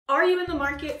Are you in the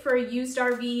market for a used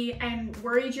RV and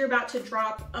worried you're about to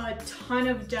drop a ton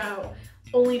of dough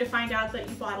only to find out that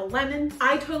you bought a lemon?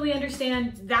 I totally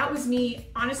understand. That was me,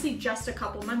 honestly, just a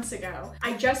couple months ago.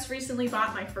 I just recently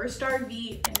bought my first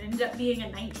RV and it ended up being a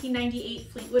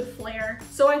 1998 Fleetwood Flair.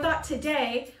 So I thought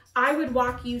today I would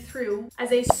walk you through,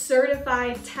 as a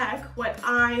certified tech, what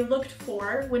I looked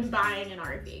for when buying an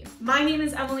RV. My name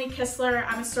is Emily Kistler.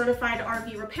 I'm a certified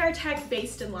RV repair tech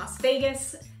based in Las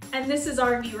Vegas, and this is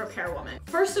RV Repair Woman.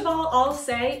 First of all, I'll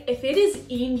say, if it is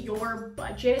in your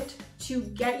budget to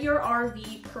get your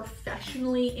RV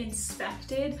professionally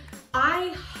inspected, I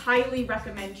highly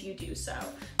recommend you do so.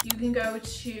 You can go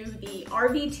to the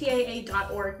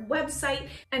rvtaa.org website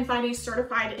and find a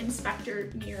certified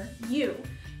inspector near you.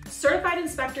 Certified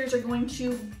inspectors are going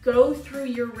to go through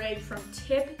your rig from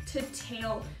tip to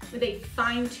tail with a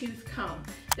fine-tooth comb.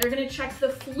 They're gonna check the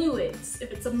fluids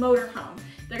if it's a motorhome.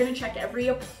 They're gonna check every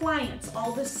appliance,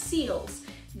 all the seals.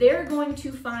 They're going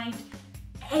to find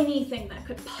anything that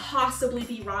could possibly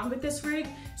be wrong with this rig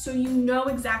so you know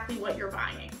exactly what you're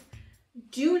buying.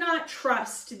 Do not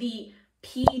trust the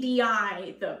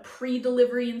PDI, the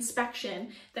pre-delivery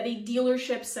inspection that a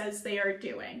dealership says they are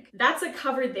doing. That's a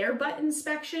cover their butt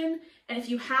inspection, and if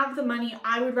you have the money,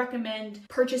 I would recommend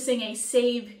purchasing a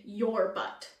save your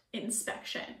butt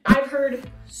inspection. I've heard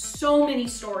so many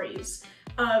stories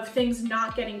of things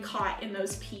not getting caught in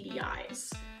those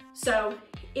PDIs. So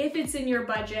if it's in your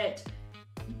budget,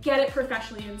 get it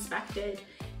professionally inspected.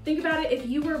 Think about it, if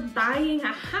you were buying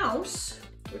a house,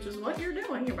 which is what you're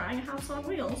doing, you're buying a house on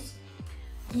wheels,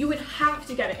 you would have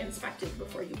to get it inspected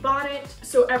before you bought it,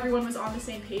 so everyone was on the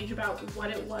same page about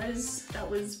what it was that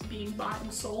was being bought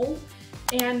and sold.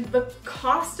 And the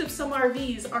cost of some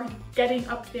RVs are getting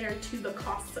up there to the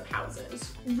costs of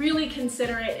houses. Really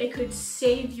consider it. It could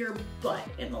save your butt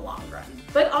in the long run.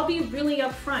 But I'll be really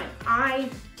upfront. I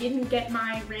didn't get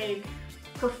my rig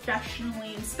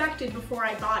professionally inspected before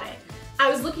I bought it. I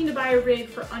was looking to buy a rig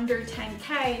for under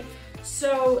 10K,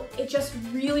 so it just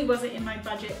really wasn't in my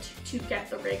budget to get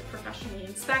the rig professionally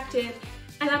inspected.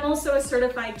 And I'm also a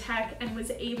certified tech and was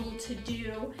able to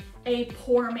do a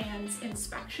poor man's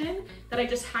inspection that I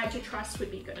just had to trust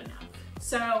would be good enough.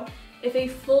 So if a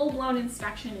full-blown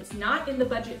inspection is not in the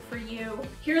budget for you,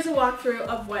 here's a walkthrough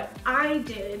of what I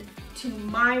did to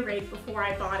my rig before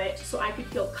I bought it so I could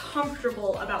feel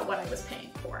comfortable about what I was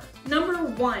paying for. Number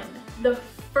one, the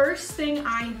first thing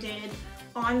I did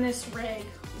on this rig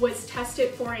was test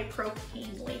it for a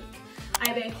propane leak. I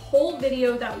have a whole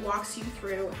video that walks you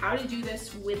through how to do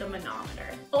this with a manometer.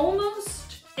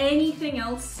 Almost anything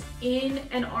else in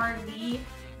an RV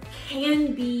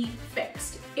can be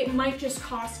fixed. It might just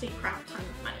cost a crap ton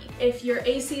of money. If your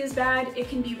AC is bad, it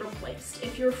can be replaced.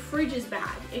 If your fridge is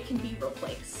bad, it can be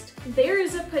replaced. There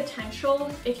is a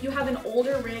potential, if you have an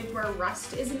older rig where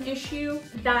rust is an issue,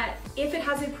 that if it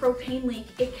has a propane leak,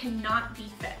 it cannot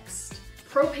be fixed.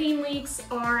 Propane leaks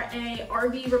are a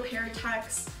RV repair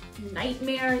tech's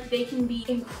nightmare. They can be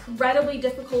incredibly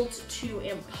difficult to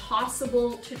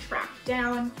impossible to track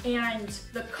down, and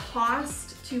the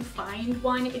cost to find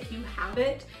one if you have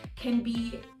it can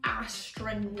be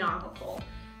astronomical.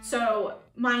 So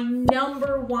my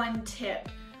number one tip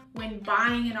when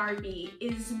buying an RV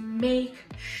is make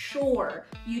sure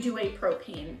you do a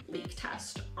propane leak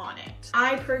test on it.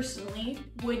 I personally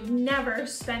would never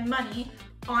spend money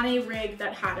on a rig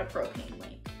that had a propane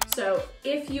leak. So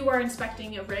if you are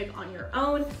inspecting a rig on your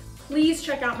own, please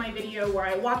check out my video where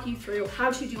I walk you through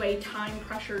how to do a time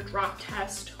pressure drop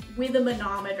test with a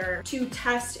manometer to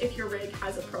test if your rig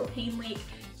has a propane leak.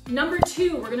 Number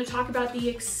two, we're gonna talk about the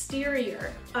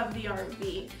exterior of the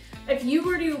RV. If you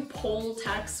were to poll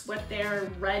techs what their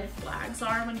red flags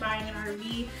are when buying an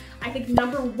RV, I think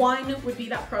number one would be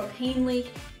that propane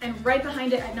leak, and right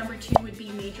behind it at number two would be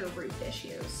major roof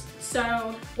issues.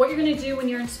 So what you're gonna do when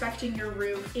you're inspecting your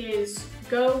roof is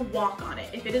go walk on it.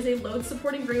 If it is a load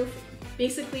supporting roof,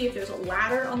 basically if there's a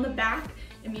ladder on the back,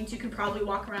 it means you can probably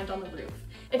walk around on the roof.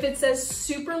 If it says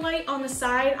super light on the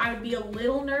side, I would be a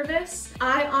little nervous.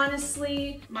 I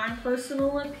honestly, my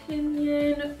personal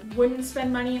opinion, wouldn't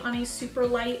spend money on a super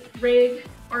light rig.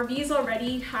 RVs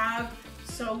already have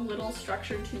so little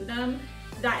structure to them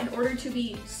that in order to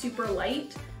be super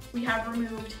light, we have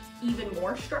removed even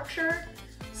more structure.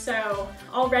 So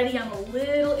already I'm a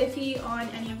little iffy on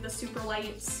any of the super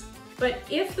lights. But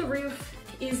if the roof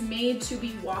is made to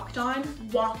be walked on,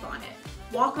 walk on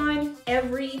it. Walk on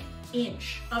every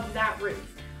inch of that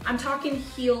roof. I'm talking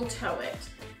heel toe it.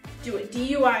 do a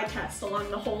DUI test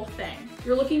along the whole thing.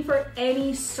 You're looking for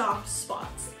any soft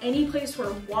spots, any place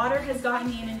where water has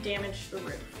gotten in and damaged the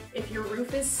roof. If your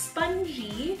roof is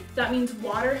spongy, that means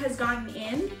water has gotten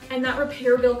in and that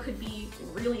repair bill could be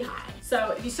really high.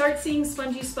 So if you start seeing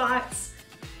spongy spots,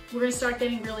 we're gonna start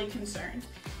getting really concerned.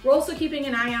 We're also keeping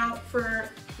an eye out for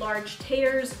large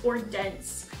tears or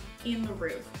dents in the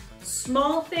roof.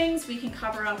 Small things we can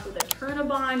cover up with a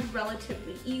Turnabond,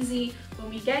 relatively easy. When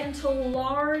we get into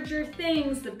larger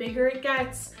things, the bigger it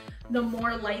gets, the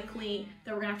more likely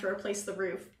that we're gonna have to replace the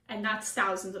roof, and that's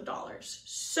thousands of dollars.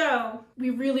 So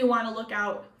we really wanna look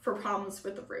out for problems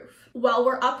with the roof. While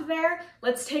we're up there,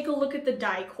 let's take a look at the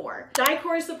die core. Die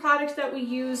core is the product that we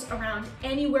use around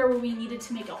anywhere where we needed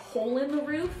to make a hole in the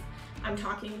roof. I'm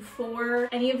talking for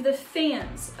any of the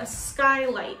fans, a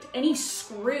skylight, any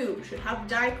screw should have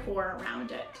die core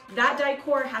around it. That die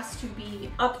core has to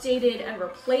be updated and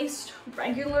replaced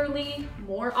regularly,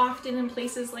 more often in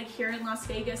places like here in Las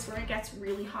Vegas where it gets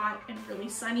really hot and really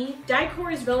sunny. Die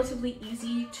core is relatively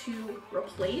easy to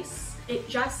replace. It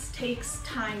just takes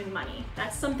time and money.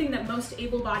 That's something that most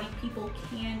able-bodied people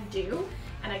can do,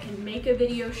 and I can make a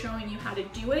video showing you how to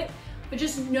do it, but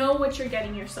just know what you're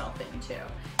getting yourself into.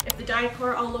 If the die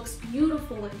core all looks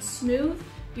beautiful and smooth,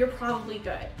 you're probably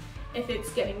good. If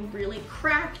it's getting really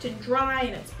cracked and dry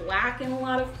and it's black in a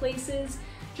lot of places,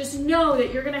 just know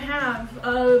that you're gonna have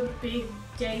a big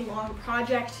day-long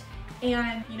project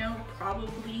and, you know,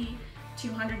 probably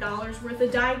 $200 worth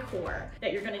of die core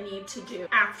that you're gonna need to do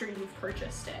after you've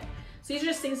purchased it. So these are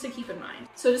just things to keep in mind.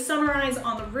 So to summarize,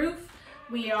 on the roof,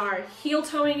 we are heel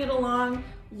toeing it along,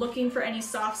 looking for any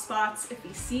soft spots. If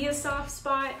we see a soft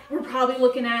spot, we're probably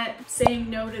looking at saying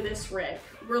no to this rig.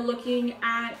 We're looking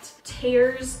at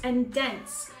tears and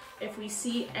dents. If we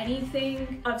see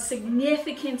anything of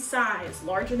significant size,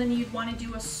 larger than you'd want to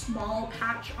do a small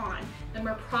patch on, then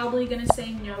we're probably going to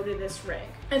say no to this rig.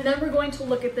 And then we're going to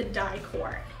look at the die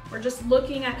core. We're just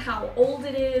looking at how old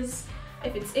it is.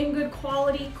 If it's in good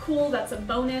quality, cool, that's a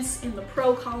bonus in the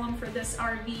pro column for this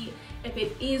RV. If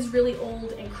it is really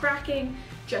old and cracking,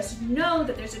 just know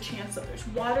that there's a chance that there's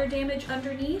water damage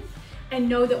underneath, and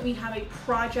know that we have a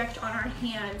project on our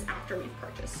hands after we've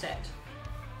purchased it.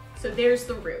 So there's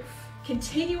the roof.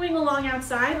 Continuing along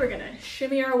outside, we're gonna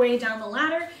shimmy our way down the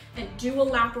ladder and do a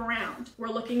lap around. We're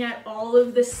looking at all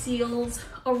of the seals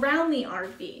around the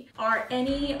RV. Are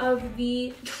any of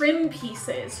the trim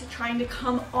pieces trying to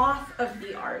come off of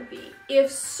the RV?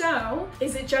 If so,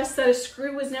 is it just that a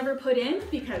screw was never put in?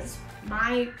 Because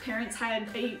my parents had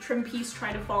a trim piece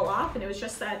try to fall off and it was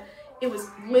just that it was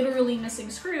literally missing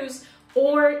screws.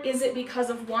 Or is it because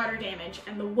of water damage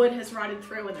and the wood has rotted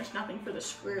through and there's nothing for the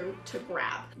screw to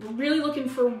grab? We're really looking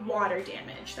for water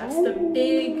damage. That's the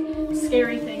big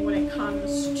scary thing when it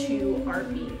comes to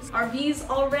RVs. RVs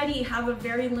already have a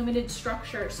very limited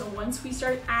structure, so once we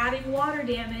start adding water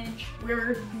damage,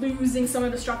 we're losing some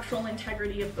of the structural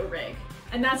integrity of the rig.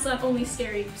 And that's not only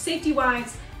scary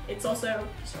safety-wise, it's also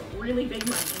just a really big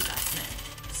money investment.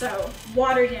 So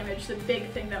water damage, the big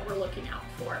thing that we're looking out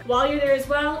for. While you're there as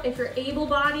well, if you're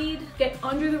able-bodied, get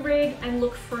under the rig and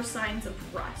look for signs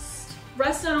of rust.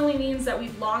 Rust not only means that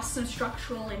we've lost some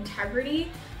structural integrity,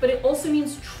 but it also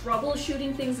means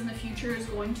troubleshooting things in the future is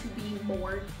going to be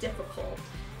more difficult.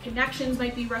 Connections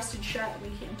might be rusted shut, we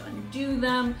can't undo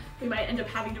them. We might end up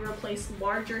having to replace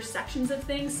larger sections of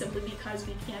things simply because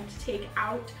we can't take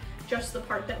out just the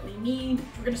part that we need.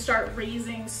 We're gonna start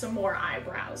raising some more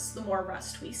eyebrows the more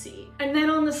rust we see. And then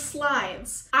on the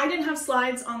slides, I didn't have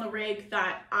slides on the rig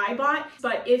that I bought,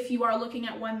 but if you are looking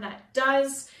at one that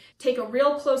does, take a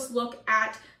real close look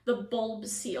at the bulb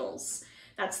seals.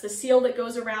 That's the seal that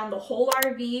goes around the whole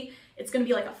RV. It's gonna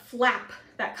be like a flap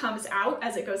that comes out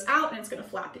as it goes out, and it's gonna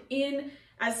flap in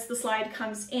as the slide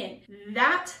comes in.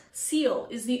 That seal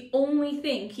is the only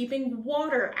thing keeping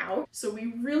water out, so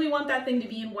we really want that thing to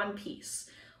be in one piece.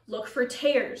 Look for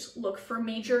tears, look for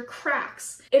major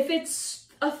cracks. If it's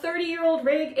a 30-year-old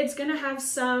rig, it's gonna have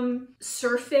some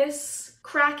surface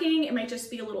cracking. It might just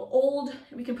be a little old,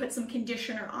 and we can put some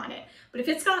conditioner on it. But if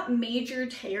it's got major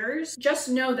tears, just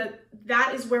know that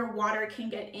that is where water can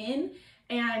get in.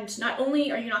 And not only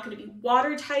are you not going to be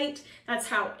watertight, that's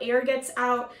how air gets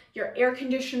out. Your air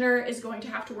conditioner is going to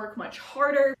have to work much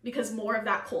harder because more of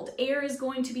that cold air is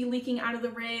going to be leaking out of the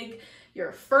rig.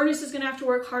 Your furnace is going to have to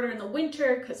work harder in the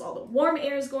winter because all the warm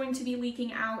air is going to be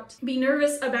leaking out. Be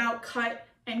nervous about cut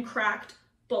and cracked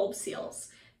bulb seals.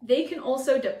 They can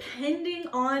also, depending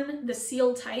on the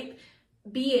seal type,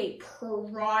 be a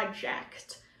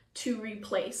project to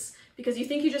replace, because you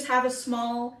think you just have a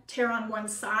small tear on one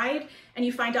side and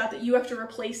you find out that you have to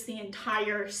replace the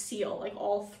entire seal, like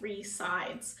all three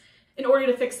sides. in order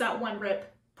to fix that one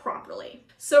rip properly.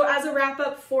 So as a wrap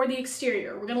up for the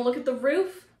exterior, we're gonna look at the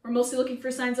roof. We're mostly looking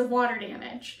for signs of water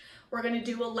damage. We're gonna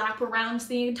do a lap around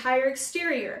the entire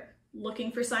exterior,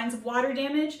 looking for signs of water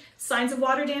damage. Signs of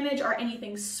water damage are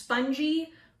anything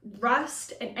spongy,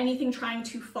 rust, and anything trying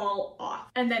to fall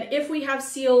off. And then if we have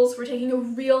seals, we're taking a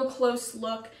real close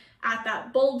look at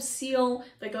that bulb seal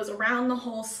that goes around the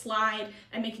whole slide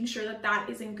and making sure that that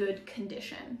is in good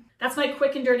condition. That's my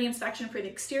quick and dirty inspection for the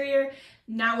exterior.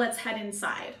 Now let's head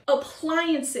inside.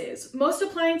 Appliances. Most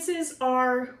appliances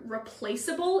are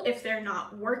replaceable if they're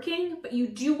not working, but you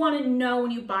do want to know when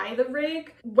you buy the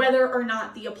rig whether or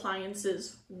not the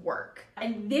appliances work.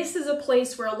 And this is a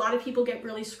place where a lot of people get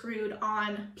really screwed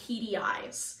on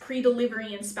PDIs,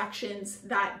 pre-delivery inspections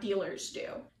that dealers do.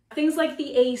 Things like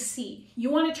the AC. You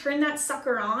want to turn that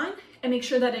sucker on and make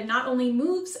sure that it not only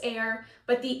moves air,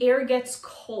 but the air gets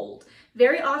cold.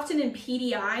 Very often in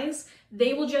PDIs,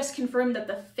 they will just confirm that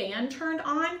the fan turned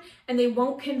on and they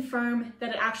won't confirm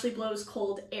that it actually blows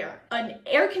cold air. An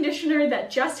air conditioner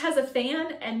that just has a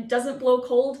fan and doesn't blow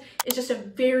cold is just a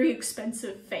very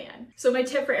expensive fan. So my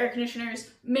tip for air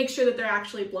conditioners, make sure that they're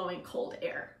actually blowing cold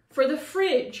air. For the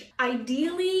fridge,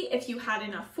 ideally, if you had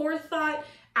enough forethought,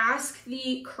 ask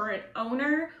the current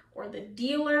owner or the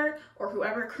dealer or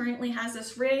whoever currently has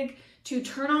this rig to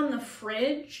turn on the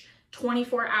fridge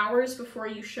 24 hours before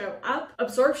you show up.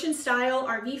 Absorption style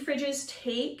RV fridges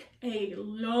take a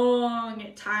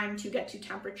long time to get to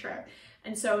temperature.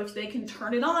 And so if they can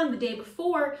turn it on the day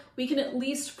before, we can at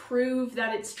least prove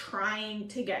that it's trying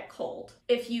to get cold.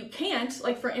 If you can't,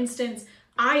 like for instance,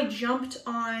 I jumped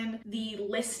on the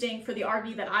listing for the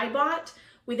RV that I bought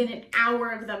within an hour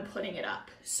of them putting it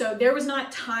up. So there was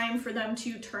not time for them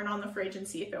to turn on the fridge and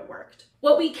see if it worked.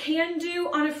 What we can do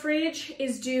on a fridge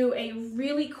is do a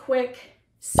really quick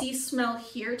see, smell,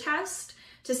 hear test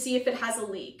to see if it has a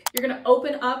leak. You're gonna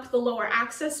open up the lower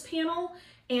access panel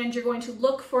and you're going to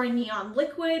look for a neon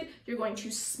liquid, you're going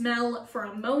to smell for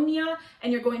ammonia,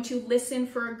 and you're going to listen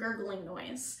for a gurgling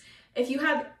noise. If you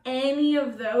have any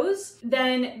of those,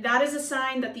 then that is a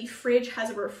sign that the fridge has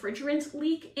a refrigerant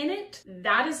leak in it.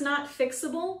 That is not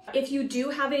fixable. If you do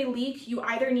have a leak, you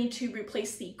either need to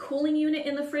replace the cooling unit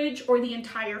in the fridge or the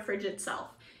entire fridge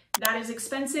itself. That is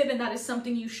expensive and that is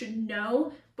something you should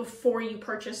know before you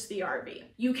purchase the RV.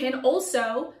 You can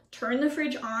also turn the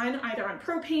fridge on either on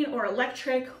propane or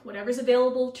electric, whatever's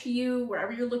available to you,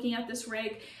 wherever you're looking at this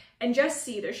rig, and just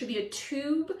see there should be a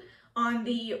tube on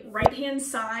the right-hand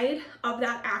side of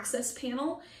that access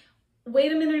panel.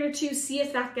 Wait a minute or two, see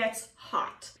if that gets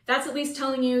hot. That's at least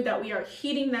telling you that we are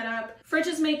heating that up.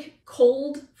 Fridges make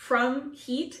cold from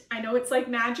heat. I know it's like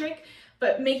magic,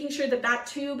 but making sure that that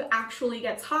tube actually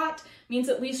gets hot means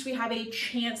at least we have a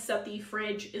chance that the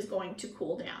fridge is going to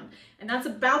cool down. And that's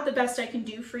about the best I can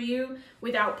do for you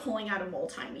without pulling out a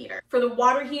multimeter. For the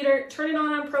water heater, turn it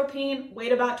on propane,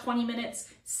 wait about 20 minutes,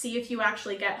 see if you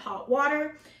actually get hot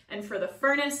water. And for the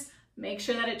furnace, make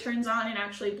sure that it turns on and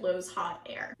actually blows hot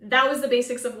air. That was the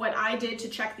basics of what I did to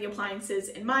check the appliances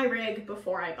in my rig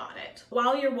before I bought it.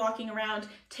 While you're walking around,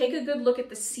 take a good look at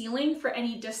the ceiling for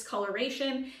any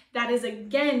discoloration. That is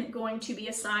again going to be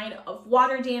a sign of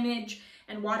water damage,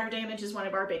 and water damage is one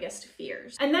of our biggest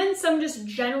fears. And then some just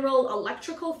general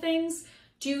electrical things.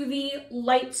 Do the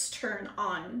lights turn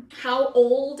on? How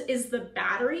old is the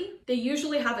battery? They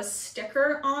usually have a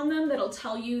sticker on them that'll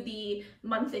tell you the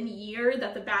month and year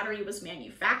that the battery was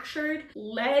manufactured.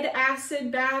 Lead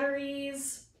acid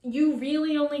batteries, you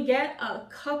really only get a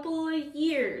couple of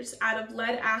years out of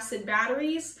lead acid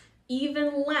batteries,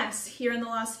 even less here in the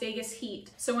Las Vegas heat.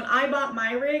 So when I bought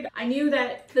my rig, I knew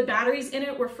that the batteries in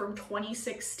it were from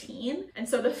 2016. And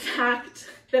so the fact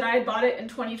that I bought it in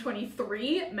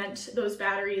 2023 meant those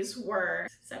batteries were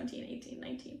 17, 18,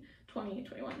 19, 20,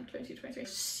 21, 22, 23,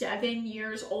 7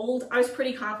 years old. I was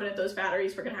pretty confident those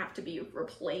batteries were gonna have to be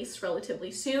replaced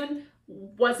relatively soon.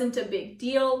 Wasn't a big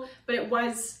deal, but it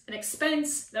was an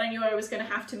expense that I knew I was gonna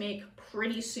have to make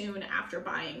pretty soon after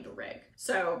buying the rig.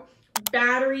 So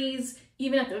batteries,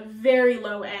 even at the very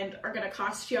low end, are gonna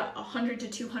cost you $100 to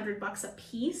 $200 a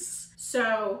piece.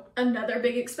 So another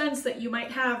big expense that you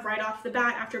might have right off the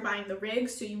bat after buying the rig.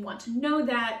 So you want to know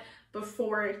that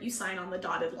before you sign on the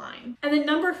dotted line. And then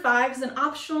number 5 is an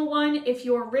optional one. If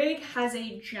your rig has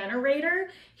a generator,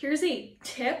 here's a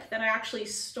tip that I actually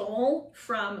stole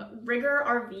from Rigger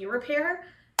RV Repair.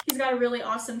 He's got a really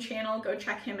awesome channel, go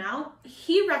check him out.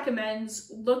 He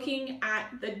recommends looking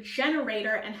at the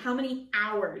generator and how many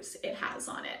hours it has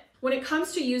on it. When it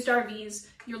comes to used RVs,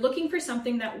 you're looking for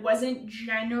something that wasn't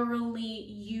generally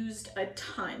used a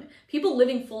ton. People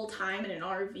living full time in an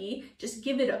RV just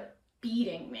give it a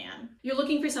beating, man. You're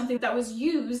looking for something that was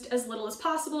used as little as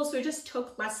possible, so it just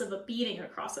took less of a beating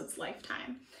across its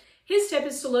lifetime. His tip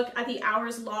is to look at the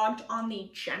hours logged on the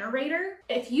generator.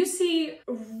 If you see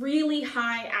really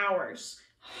high hours,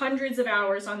 hundreds of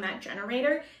hours on that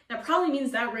generator, that probably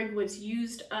means that rig was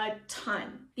used a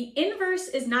ton. The inverse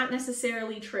is not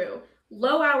necessarily true.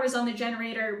 Low hours on the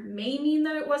generator may mean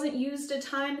that it wasn't used a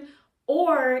ton,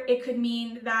 or it could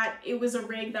mean that it was a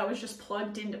rig that was just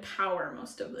plugged into power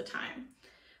most of the time.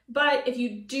 But if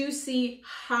you do see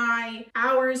high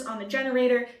hours on the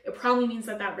generator, it probably means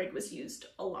that that rig was used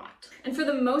a lot. And for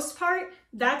the most part,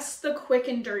 that's the quick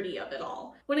and dirty of it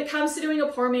all. When it comes to doing a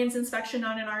poor man's inspection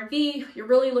on an RV, you're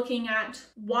really looking at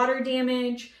water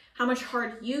damage, how much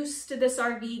hard use did this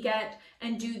RV get,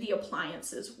 and do the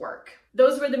appliances work.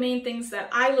 Those were the main things that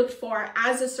I looked for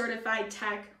as a certified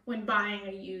tech when buying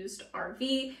a used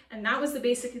RV, and that was the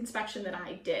basic inspection that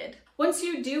I did. Once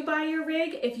you do buy your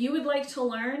rig, if you would like to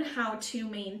learn how to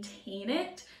maintain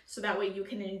it, so that way you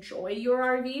can enjoy your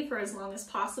RV for as long as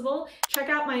possible, check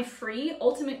out my free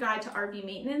Ultimate Guide to RV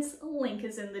Maintenance. Link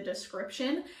is in the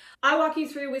description. I walk you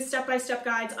through with step-by-step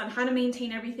guides on how to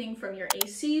maintain everything from your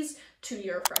ACs to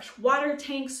your fresh water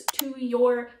tanks to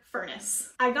your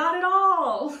furnace. I got it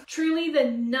all! Truly the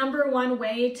 #1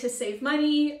 way to save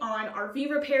money on RV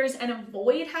repairs and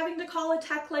avoid having to call a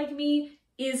tech like me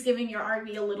is giving your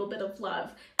RV a little bit of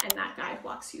love, and that guide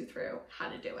walks you through how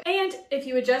to do it. And if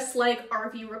you would just like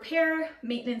RV repair,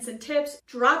 maintenance, and tips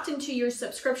dropped into your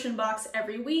subscription box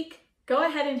every week, go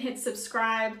ahead and hit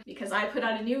subscribe because I put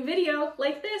out a new video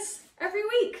like this every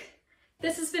week.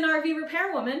 This has been RV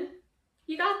Repair Woman.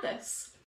 You got this.